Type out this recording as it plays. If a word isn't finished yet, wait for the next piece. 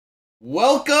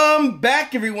Welcome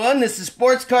back, everyone. This is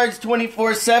Sports Cards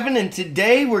 24/7, and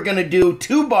today we're going to do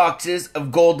 2 boxes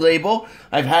of Gold Label.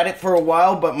 I've had it for a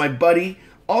while, but my buddy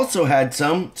also had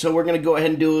some, so we're going to go ahead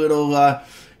and do a little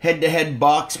head-to-head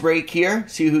box break here,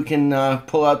 see who can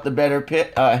pull out the better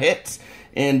hits.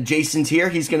 And Jason's here.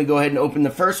 He's going to go ahead and open the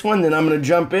first one, then I'm going to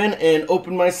jump in and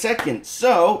open my second.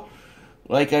 So,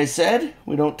 like I said,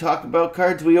 we don't talk about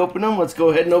cards, we open them. Let's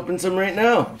go ahead and open some right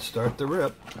now. Start the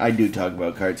rip. I do talk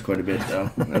about cards quite a bit, though.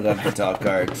 I love to talk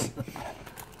cards.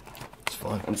 It's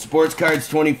fun. I'm Sports Cards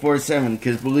 24/7,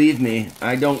 because believe me,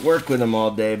 I don't work with them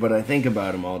all day, but I think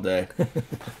about them all day.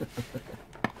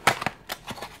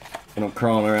 And I'm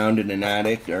crawling around in an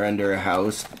attic or under a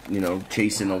house, you know,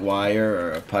 chasing a wire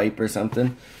or a pipe or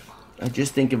something. I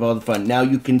just think of all the fun. Now,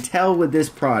 you can tell with this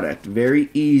product very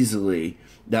easily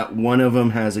that one of them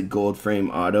has a gold frame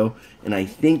auto, and I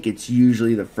think it's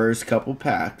usually the first couple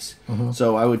packs.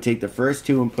 So I would take the first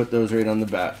 2 and put those right on the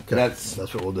back. Okay. That's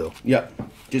what we'll do. Yep,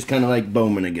 just kind of like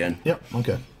Bowman again. Yep,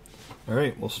 okay. All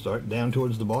right, we'll start down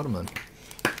towards the bottom then.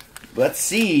 Let's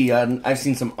see. I've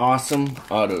seen some awesome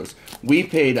autos. We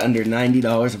paid under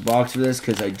 $90 a box for this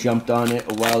because I jumped on it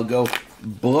a while ago.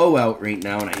 Blowout right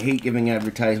now, and I hate giving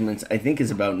advertisements. I think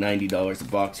it's about $90 a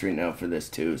box right now for this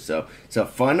too. So it's a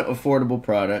fun, affordable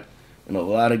product and a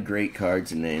lot of great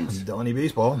cards and names. Donnie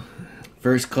Baseball.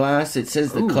 First class. It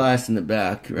says the class in the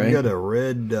back, right? We got a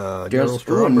red Darryl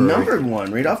Strawberry. numbered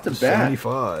one right off the bat.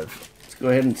 75. Let's go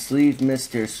ahead and sleeve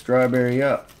Mr. Strawberry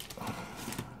up.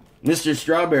 Mr.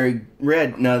 Strawberry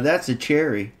red. Now that's a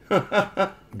cherry.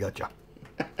 Gotcha.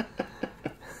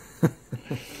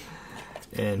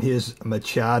 And his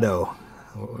Machado.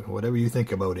 Whatever you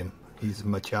think about him, he's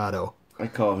Machado. I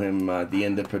call him the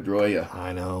end of Pedroia.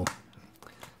 I know.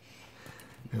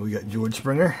 And we got George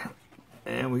Springer.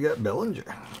 And we got Bellinger.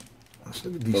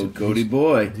 Still a decent, Cody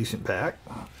boy. decent pack.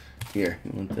 Here,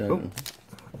 you want that? Oh.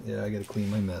 Yeah, I gotta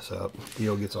clean my mess up.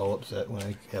 Theo gets all upset when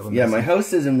I have a mess. Yeah, my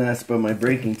house is a mess, but my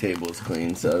breaking table is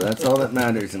clean, so that's all that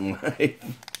matters in life.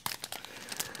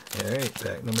 Alright,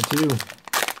 pack number 2.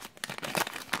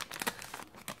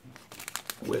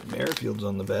 Whit Merrifield's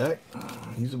on the back.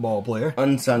 He's a ball player.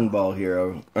 Unsung ball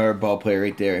hero, or ball player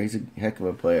right there. He's a heck of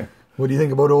a player. What do you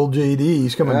think about old JD?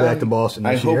 He's coming back to Boston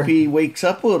this year. I hope he wakes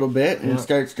up a little bit and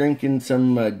starts drinking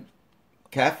some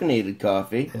caffeinated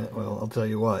coffee. Yeah, well, I'll tell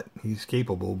you what, he's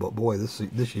capable, but boy,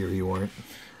 this year he weren't.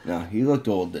 No, he looked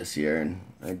old this year, and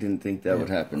I didn't think that would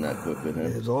happen that quick with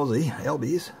him. There's Ozzy,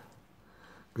 Albies.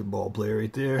 Good ball player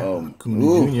right there. Oh,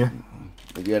 Cooney Jr.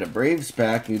 If you had a Braves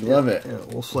pack, you'd love it. Yeah,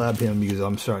 we'll slab him because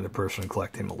I'm starting to personally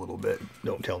collect him a little bit.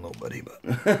 Don't tell nobody, but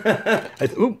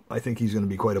I think he's going to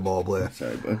be quite a ball player.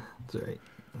 Sorry, bud. It's all right.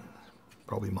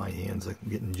 Probably my hands are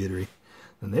getting jittery.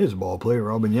 And there's a ball player,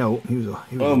 Robin Yount. He was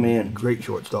a great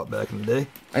shortstop back in the day.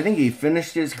 I think he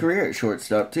finished his career at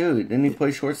shortstop too. Didn't he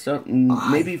play shortstop?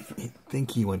 Maybe. I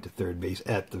think he went to third base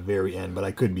at the very end, but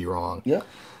I could be wrong. Yeah.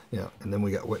 Yeah, and then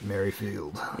we got Whit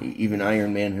Merrifield. Even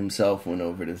Iron Man himself went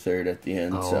over to third at the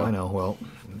end. Oh, so. I know. Well,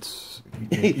 it's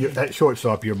that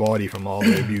shortstop your body from all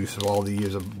the abuse of all the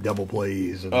years of double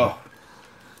plays. And,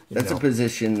 that's a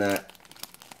position that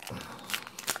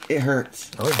it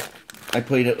hurts. Oh, yeah. I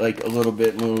played it like a little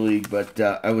bit in Little League, but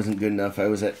I wasn't good enough. I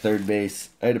was at third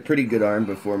base. I had a pretty good arm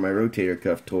before my rotator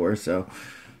cuff tore, so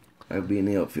I would be in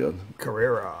the outfield.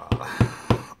 Carrera.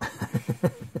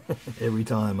 Every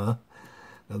time, huh?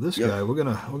 Now this guy, we're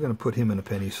gonna put him in a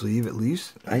penny sleeve at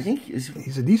least. I think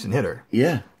he's a decent hitter.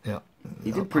 Yeah. Yeah.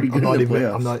 He did pretty good in the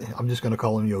playoffs. I'm just gonna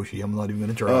call him Yoshi. I'm not even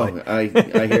gonna try. Oh, I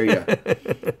hear you.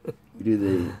 We do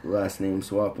the last name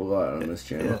swap a lot on this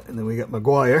channel. Yeah, and then we got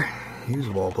McGuire. He was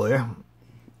a ball player.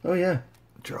 Oh yeah.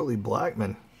 Charlie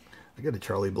Blackmon. I got a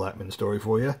Charlie Blackmon story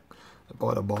for you. I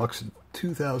bought a box of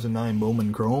 2009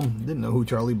 Bowman Chrome. Didn't know who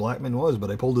Charlie Blackmon was, but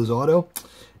I pulled his auto.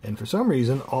 And for some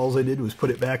reason, all I did was put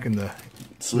it back in the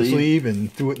sleeve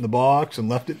and threw it in the box and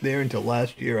left it there until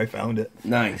last year I found it.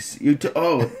 Nice.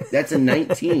 That's a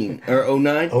 19 or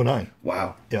 09? 09.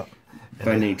 Wow. Yeah.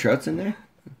 Find any Trouts in there?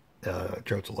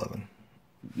 Trout's 11.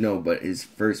 No, but his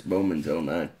first Bowman's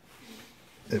 09.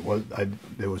 It was.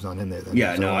 There was none in there then.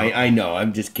 Yeah, no, I know.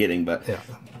 I'm just kidding, but yeah.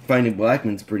 Finding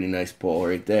Blackman's a pretty nice pull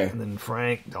right there. And then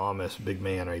Frank Thomas, big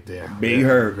man right there. Big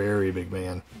Hurt. Very big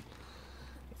man.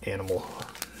 Animal.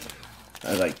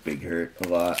 I like Big Hurt a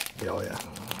lot. Oh, yeah.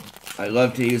 I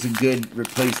loved he was a good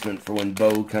replacement for when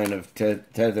Bo kind of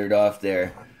tethered off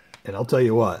there. And I'll tell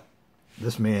you what,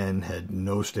 this man had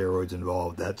no steroids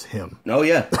involved. That's him. Oh,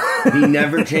 yeah. He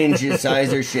never changed his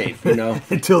size or shape, you know.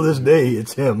 Until this day,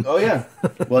 it's him. Oh yeah.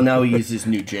 Well, now he uses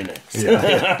Nugenics.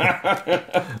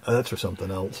 That's for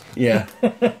something else. Yeah.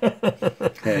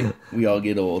 Hey, we all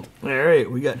get old. All right,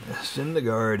 we got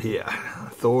Syndergaard here.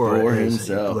 Thor as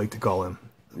himself. you like to call him.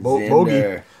 Zinder.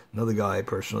 Bogey, another guy I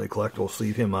personally collect. We'll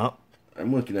sleeve him up.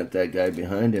 I'm looking at that guy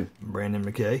behind him. Brandon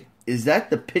McKay. Is that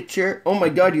the pitcher? Oh my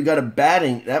God, you got a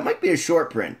batting. That might be a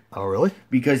short print. Oh, really?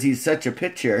 Because he's such a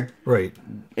pitcher. Right.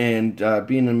 And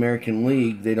being an American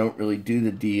League, they don't really do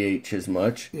the DH as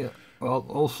much. Yeah. Well,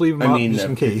 I'll sleeve him up just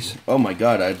in case. Oh my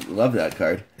God, I love that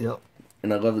card. Yep.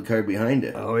 And I love the card behind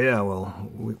it. Oh, yeah, well,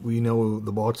 we know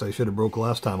the box I should have broke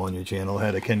last time on your channel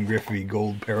had a Ken Griffey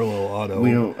gold parallel auto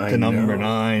to number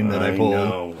 9 that I pulled. I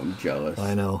know, I'm jealous.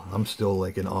 I know, I'm still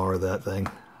like in awe of that thing.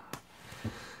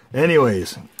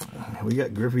 Anyways, we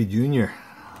got Griffey Jr.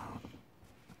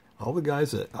 All the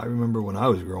guys that I remember when I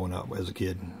was growing up as a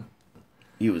kid.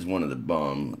 He was one of the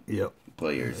bomb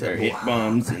players. Or hit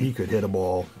bombs. He could hit a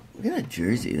ball. Look at that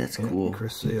jersey, that's cool.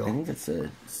 Chris Sale. I think that's a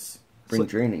spring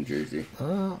training jersey.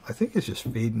 I think it's just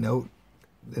fading out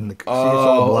in the. See, it's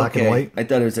all black and white. I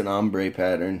thought it was an ombre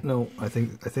pattern. No, I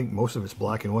think most of it's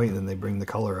black and white, and then they bring the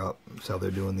color up. That's how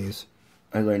they're doing these.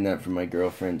 I learned that from my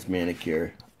girlfriend's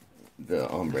manicure, the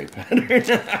ombre pattern.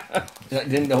 I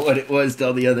didn't know what it was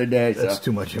till the other day. That's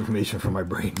too much information for my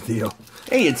brain, Theo.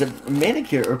 Hey, it's a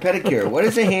manicure or pedicure. What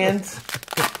is a hands?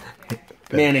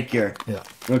 Manicure. Yeah.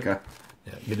 Okay.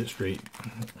 Yeah, get it straight.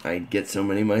 I get so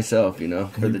many myself, you know,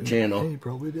 for the channel. You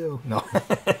probably do. No.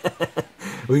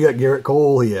 We got Garrett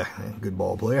Cole here. Good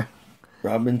ball player.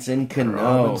 Robinson Cano.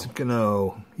 Robinson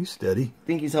Cano. He's steady.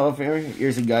 Think he's Hall of Famer?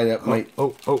 Here's a guy that might...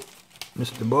 Oh.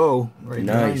 Mr. Bo. Right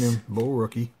behind him. Bo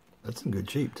rookie. That's in good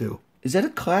shape, too. Is that a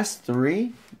Class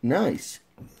 3? Nice.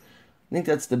 I think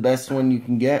that's the best one you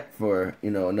can get for, you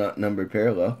know, not numbered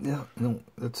parallel. Yeah, no,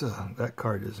 that's that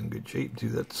card is in good shape, too.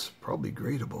 That's probably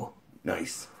gradable.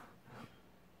 Nice.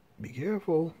 Be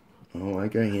careful. Oh, I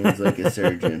got hands like a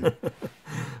surgeon.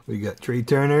 We got Trey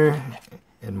Turner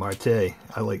and Marte.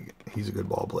 He's a good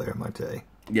ball player, Marte.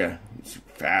 Yeah, he's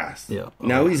fast. Yeah.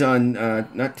 Now he's on,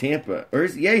 not Tampa.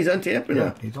 He's on Tampa now.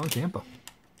 Yeah, he's on Tampa.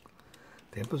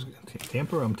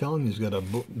 Tampa, I'm telling you, he's got a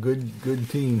good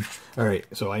team. All right,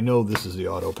 so I know this is the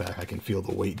auto pack. I can feel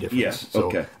the weight difference. Yeah, so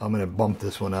okay. I'm going to bump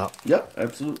this one up. Yep,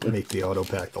 absolutely. Make the auto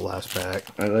pack the last pack.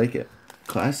 I like it.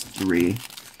 Class 3.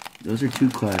 Those are 2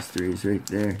 Class 3s right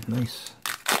there. Nice.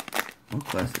 Oh,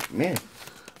 Class 3. Man.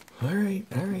 All right,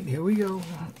 here we go.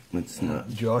 It's not.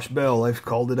 Josh Bell, I've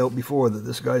called it out before that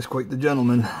this guy's quite the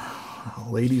gentleman.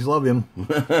 Ladies love him.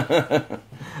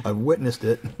 I've witnessed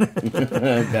it.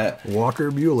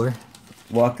 Walker Buehler.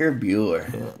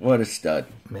 Yeah. What a stud.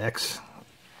 Max.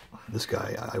 This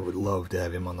guy, I would love to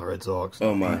have him on the Red Sox.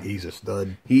 Oh, my. He's a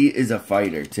stud. He is a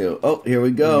fighter, too. Oh, here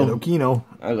we go. Aquino.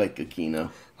 I like Aquino.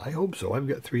 I hope so. I've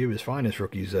got 3 of his finest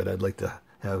rookies that I'd like to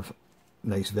have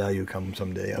nice value come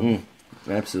someday.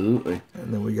 Absolutely.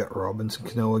 And then we got Robinson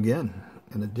Cano again.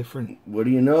 In a different... What do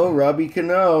you know? Robbie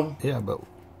Cano. Yeah, but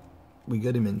we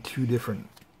got him in 2 different...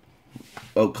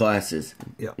 Oh, classes.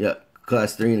 Yeah. Yeah.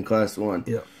 Class 3 and Class 1.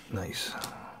 Yeah, nice.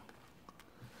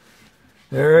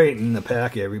 All right, in the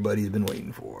pack everybody's been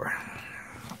waiting for.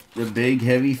 The big,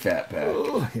 heavy, fat pack.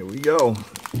 Oh, here we go.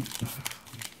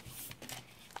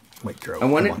 Mike Trout. I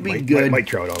want it to be good. Mike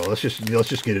Trout auto. Let's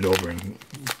just get it over and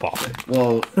pop it.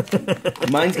 Well,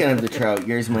 mine's gonna have the Trout.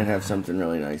 Yours might have something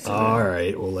really nice. All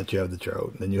right, we'll let you have the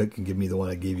Trout. Then you can give me the one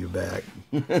I gave you back.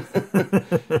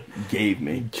 Gave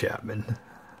me Chapman.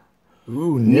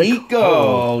 Ooh,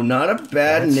 Nico. Not a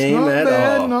bad name at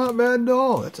all. Not bad at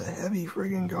all. That's a heavy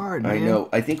friggin' card, man. I know.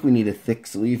 I think we need a thick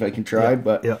sleeve. I can try,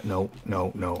 but no.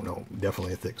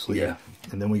 Definitely a thick sleeve. Yeah.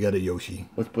 And then we got a Yoshi.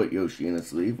 Let's put Yoshi in a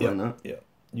sleeve. Why not? Yeah.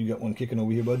 You got one kicking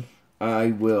over here, bud?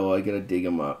 I will. I gotta dig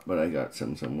them up, but I got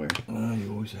some somewhere.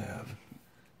 You always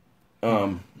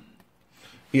have.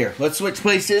 Here, let's switch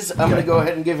places. I'm gonna go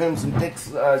ahead and give him some thick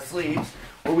sleeves,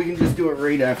 or we can just do it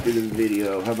right after the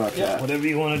video. How about that? Whatever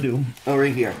you want to do. Oh,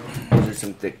 right here. Those are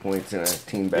some thick points in a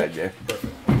team bag there.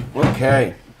 Perfect.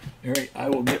 Okay. All right, I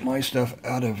will get my stuff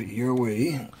out of your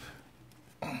way.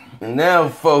 And now,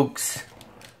 folks,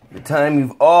 the time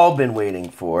you've all been waiting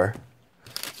for.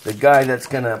 The guy that's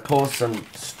going to pull some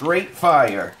straight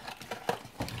fire.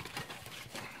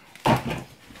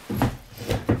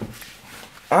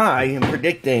 I am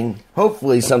predicting,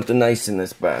 hopefully, something nice in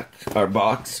this box.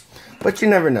 But you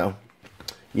never know.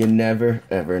 You never,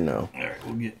 ever know. All right,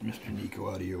 we'll get Mr.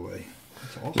 Nico out of your way.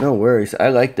 That's awesome. No worries. I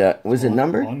like that. Was it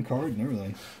numbered? On card and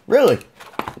everything. Really?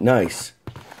 Nice.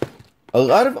 A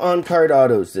lot of on-card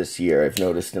autos this year, I've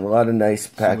noticed, and a lot of nice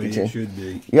packaging. That's the way it should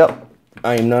be. Yep.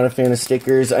 I am not a fan of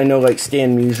stickers. I know, like,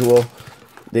 Stan Musial,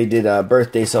 they did a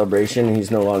birthday celebration, and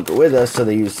he's no longer with us, so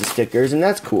they used the stickers, and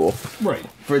that's cool. Right.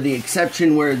 For the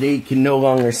exception where they can no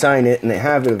longer sign it and they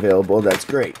have it available, that's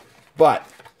great. But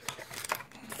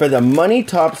for the money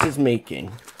Topps is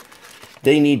making,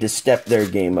 they need to step their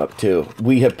game up too.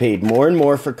 We have paid more and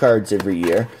more for cards every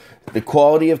year. The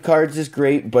quality of cards is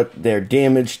great, but they're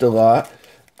damaged a lot.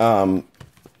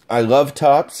 I love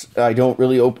Topps. I don't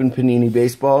really open Panini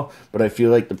Baseball, but I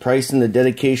feel like the price and the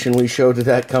dedication we show to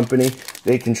that company,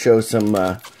 they can show some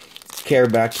care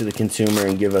back to the consumer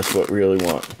and give us what we really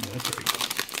want. That's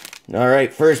right. All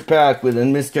right, first pack with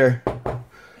Mr.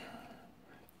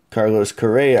 Carlos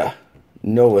Correa,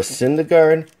 Noah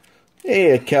Syndergaard,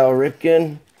 a Cal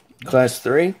Ripken, Class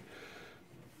 3,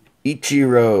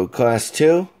 Ichiro, Class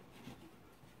 2,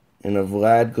 and a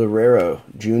Vlad Guerrero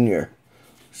Jr.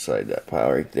 Slide that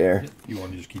pile right there. You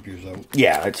want to just keep yours out?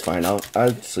 Yeah, it's fine. I'll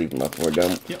just leave them up when we're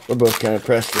done. Yep. We're both kind of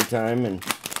pressed for time, and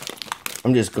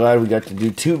I'm just glad we got to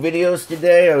do 2 videos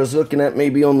today. I was looking at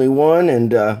maybe only one,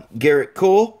 and Garrett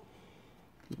Cole,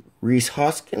 Rhys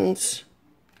Hoskins,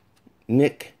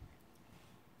 Nick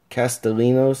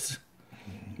Castellanos,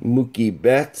 Mookie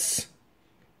Betts,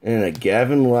 and a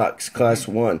Gavin Lux, Class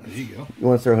 1. There you go. You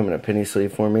want to throw him in a penny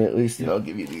sleeve for me at least? Yep. I'll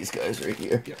give you these guys right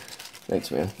here. Yep. Thanks,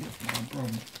 man. Yep, no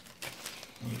problem.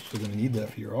 I'm still going to need that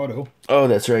for your auto. Oh,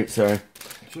 that's right. Sorry.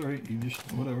 It's all right. You just,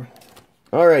 whatever.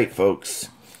 All right, folks.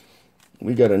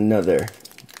 We got another.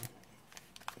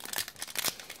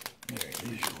 There it is,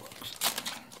 your looks.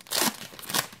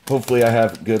 Hopefully I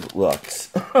have good lucks.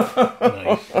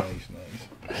 Nice.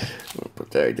 I'll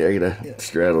put that right there. I gotta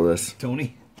straddle this.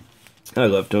 Tony? I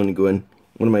love Tony Gwynn.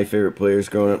 One of my favorite players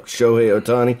growing up. Shohei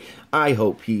Ohtani. I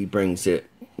hope he brings it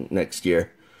next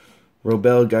year.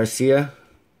 Robel Garcia.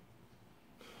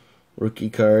 Rookie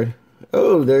card.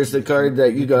 Oh, there's the card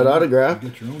that you got autographed. You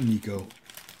got your own Nico.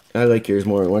 I like yours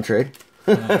more in one trade.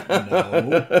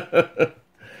 No.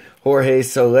 Jorge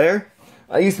Soler.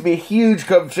 I used to be a huge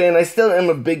Cubs fan. I still am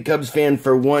a big Cubs fan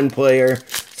for one player.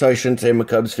 So I shouldn't say I'm a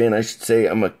Cubs fan. I should say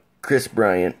I'm a Chris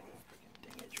Bryant.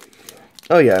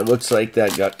 Oh yeah, it looks like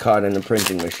that got caught in a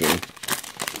printing machine.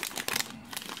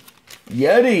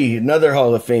 Yeti, another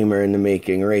Hall of Famer in the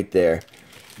making right there.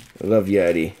 I love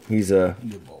Yeti. He's a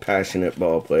passionate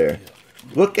ball player.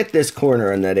 Look at this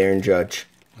corner on that Aaron Judge.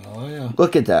 Oh, yeah.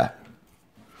 Look at that.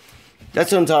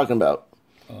 That's what I'm talking about.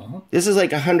 Uh-huh. This is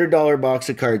like $100 box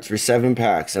of cards for 7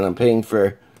 packs, and I'm paying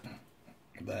for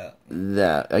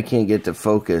that. I can't get to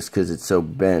focus because it's so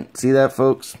bent. See that,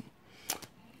 folks?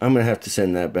 I'm going to have to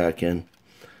send that back in.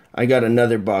 I got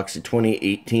another box of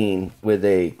 2018 with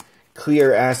a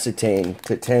clear acetane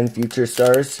to 10 Future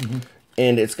Stars,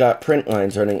 and it's got print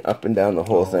lines running up and down the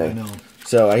whole thing. I know.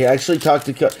 So I actually talked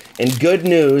to... And good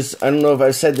news, I don't know if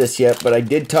I've said this yet, but I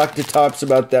did talk to Topps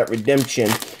about that redemption,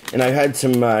 and I've had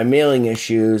some mailing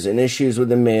issues and issues with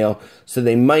the mail, so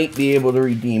they might be able to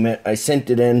redeem it. I sent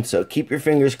it in, so keep your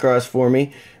fingers crossed for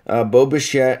me. Bo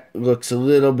Bichette looks a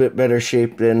little bit better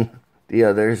shape than the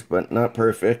others, but not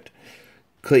perfect.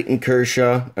 Clayton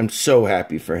Kershaw, I'm so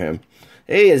happy for him.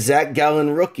 Hey, a Zach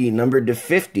Gallen rookie, numbered to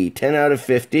 50, 10 out of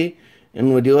 50.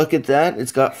 And would you look at that?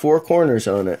 It's got 4 corners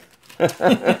on it.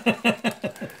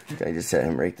 I just set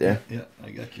him right there. Yeah, I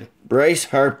got you. Bryce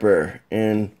Harper.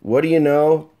 And what do you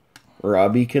know?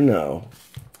 Robbie Cano.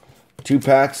 2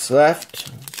 packs left.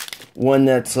 One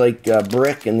that's like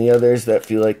brick and the others that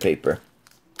feel like paper.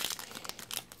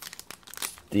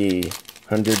 The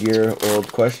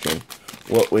 100-year-old question.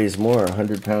 What weighs more,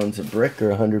 100 pounds of brick or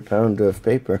 100 pounds of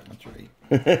paper? That's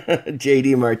right.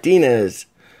 J.D. Martinez,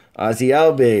 Ozzy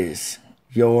Albies,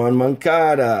 Yoan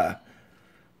Moncada.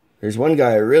 There's one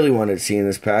guy I really wanted to see in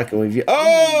this pack, and we've...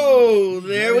 Oh,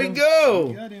 there we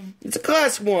go. Got him. It's a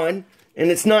Class 1, and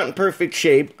it's not in perfect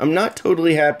shape. I'm not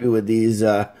totally happy with these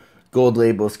gold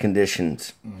labels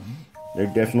conditions. They're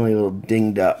definitely a little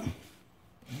dinged up.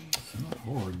 It's not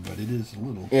hard, but it is a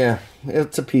little. Yeah,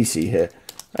 it's a PC hit.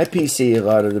 I PC a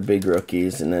lot of the big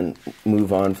rookies and then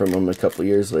move on from them a couple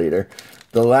years later.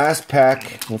 The last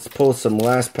pack, let's pull some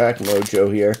last pack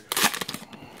mojo here.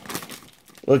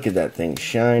 Look at that thing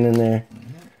shining there.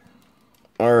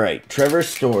 All right, Trevor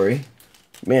Story.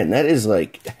 Man, that is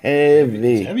like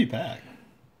heavy. It's a heavy pack.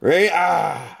 Right?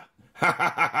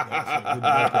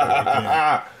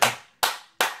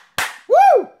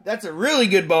 Woo! That's a really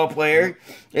good ball player.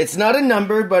 It's not a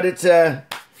number, but it's a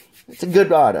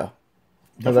good auto.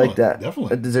 Definitely, I like that. definitely.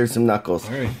 That deserves some knuckles.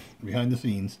 All right, behind the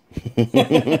scenes.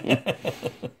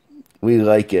 We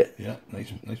like it. Yeah,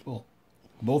 nice ball.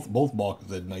 Both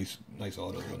boxes had nice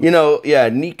autos. You know, yeah,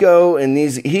 Nico and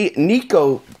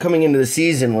Nico coming into the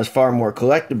season was far more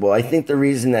collectible. I think the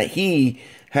reason that he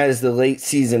has the late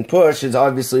season push is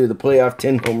obviously the playoff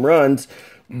 10 home runs,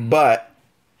 but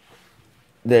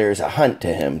there's a hunt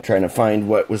to him trying to find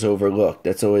what was overlooked.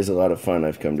 That's always a lot of fun,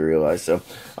 I've come to realize. So,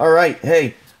 all right,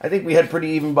 hey, I think we had pretty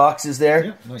even boxes there,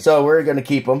 yeah, nice. So we're going to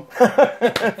keep them.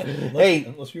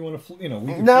 Unless you want to, we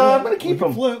can no, flip. I'm going to keep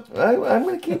them. I'm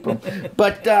going to keep them.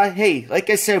 But, hey, like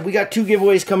I said, we got 2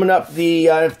 giveaways coming up.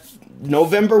 The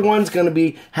November one's going to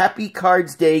be Happy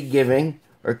Cards Day Giving,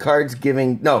 or Cards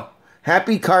Giving, no,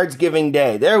 Happy Cards Giving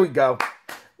Day. There we go.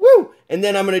 Woo! And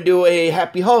then I'm going to do a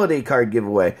Happy Holiday card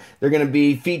giveaway. They're going to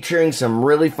be featuring some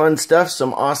really fun stuff,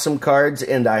 some awesome cards,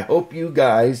 and I hope you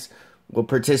guys will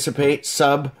participate,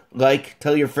 sub, like,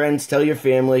 tell your friends, tell your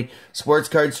family. Sports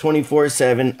Cards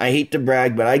 24/7. I hate to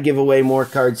brag, but I give away more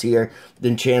cards here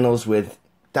than channels with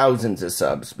thousands of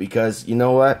subs, because you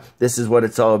know what? This is what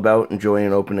it's all about,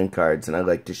 enjoying opening cards, and I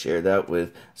like to share that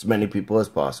with as many people as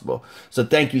possible. So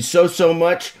thank you so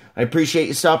much. I appreciate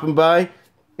you stopping by.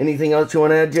 Anything else you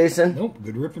want to add, Jason? Nope.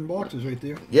 Good ripping boxes right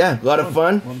there. Yeah, a lot of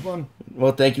fun. A lot of fun.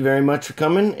 Well, thank you very much for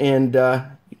coming, and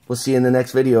we'll see you in the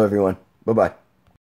next video, everyone. Bye-bye.